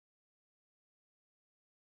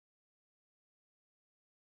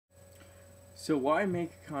So why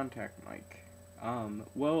make a contact mic?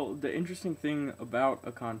 Well, the interesting thing about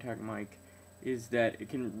a contact mic is that it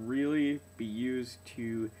can really be used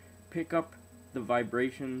to pick up the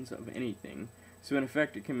vibrations of anything. So in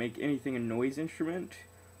effect, it can make anything a noise instrument,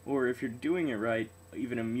 or if you're doing it right,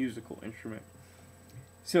 even a musical instrument.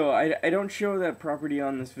 So I don't show that property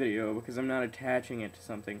on this video because I'm not attaching it to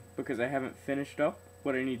something, because I haven't finished up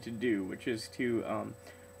what I need to do, which is to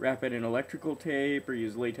wrap it in electrical tape or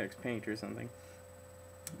use latex paint or something.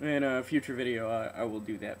 In a future video I will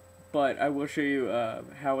do that. But I will show you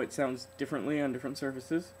how it sounds differently on different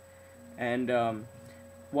surfaces. And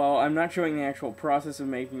while I'm not showing the actual process of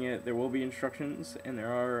making it, there will be instructions and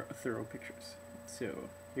there are thorough pictures. So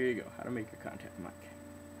here you go, how to make a contact mic.